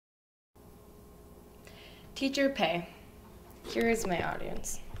Teacher pay. Here is my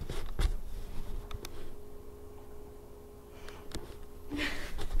audience.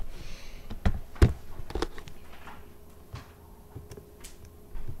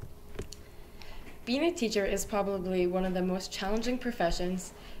 Being a teacher is probably one of the most challenging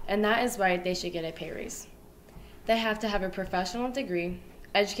professions, and that is why they should get a pay raise. They have to have a professional degree,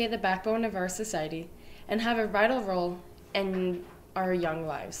 educate the backbone of our society, and have a vital role in our young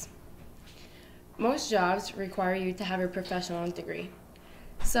lives. Most jobs require you to have a professional degree.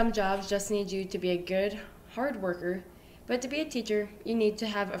 Some jobs just need you to be a good, hard worker, but to be a teacher, you need to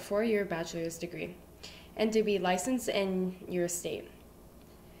have a 4-year bachelor's degree and to be licensed in your state.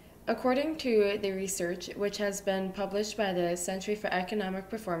 According to the research, which has been published by the Centre for Economic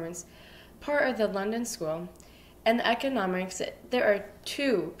Performance, part of the London School, and economics, there are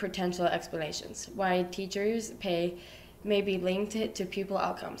 2 potential explanations why teachers' pay may be linked to pupil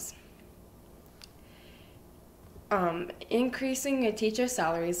outcomes. Increasing a teacher's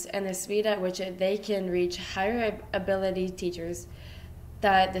salaries and the speed at which they can reach higher ability teachers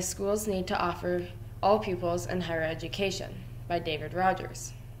that the schools need to offer all pupils in higher education, by David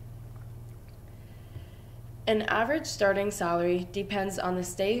Rogers. An average starting salary depends on the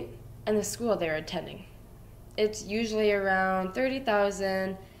state and the school they're attending. It's usually around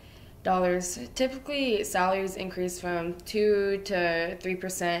 $30,000. Typically, salaries increase from 2 to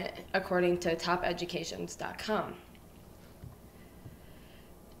 3% according to topeducations.com.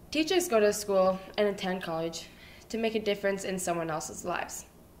 Teachers go to school and attend college to make a difference in someone else's lives.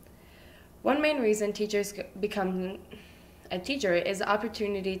 One main reason teachers become a teacher is the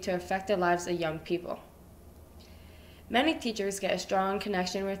opportunity to affect the lives of young people. Many teachers get a strong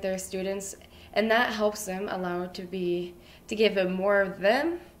connection with their students, and that helps them allow to give them more of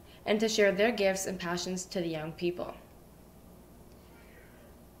them and to share their gifts and passions to the young people.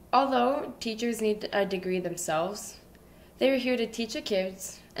 Although teachers need a degree themselves, they are here to teach the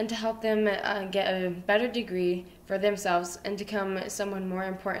kids and to help them get a better degree for themselves and to become someone more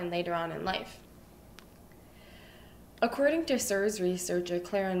important later on in life. According to SIRS researcher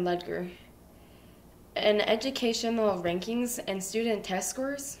Claren Ledger, in educational rankings and student test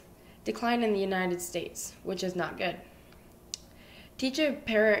scores decline in the United States, which is not good. Teacher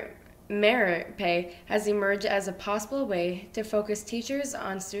merit pay has emerged as a possible way to focus teachers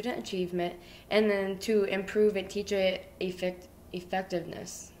on student achievement and then to improve teacher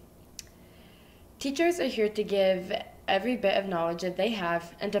effectiveness. Teachers are here to give every bit of knowledge that they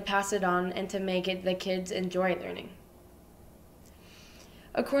have and to pass it on and to make the kids enjoy learning.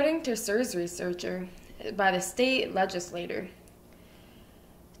 According to SIRS researcher by the state legislature,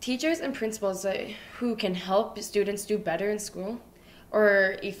 teachers and principals who can help students do better in school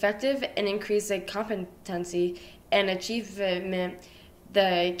are effective and increase the competency and achievement,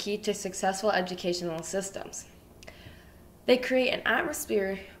 the key to successful educational systems. They create an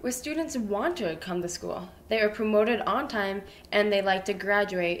atmosphere where students want to come to school. They are promoted on time and they like to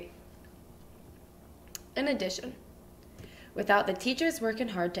graduate. In addition, without the teachers working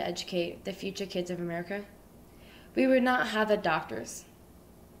hard to educate the future kids of America, we would not have the doctors,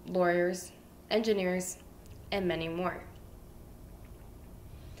 lawyers, engineers, and many more.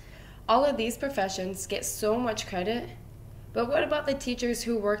 All of these professions get so much credit, but what about the teachers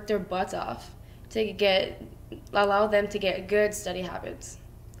who work their butts off to allow them to get good study habits?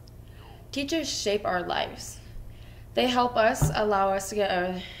 Teachers shape our lives. They help us, allow us to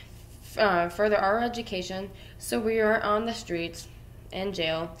get further our education so we aren't on the streets and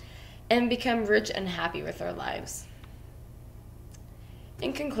jail and become rich and happy with our lives.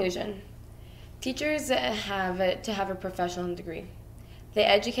 In conclusion, teachers have to have a professional degree. They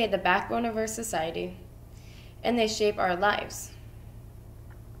educate the backbone of our society and they shape our lives.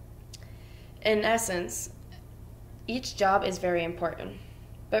 In essence, each job is very important,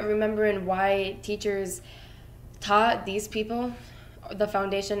 but remembering why teachers taught these people the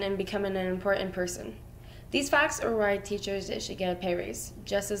foundation in becoming an important person. These facts are why teachers should get a pay raise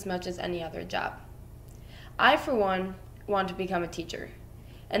just as much as any other job. I, for one, want to become a teacher,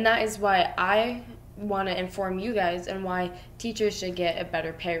 and that is why I want to inform you guys on why teachers should get a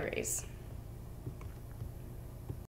better pay raise.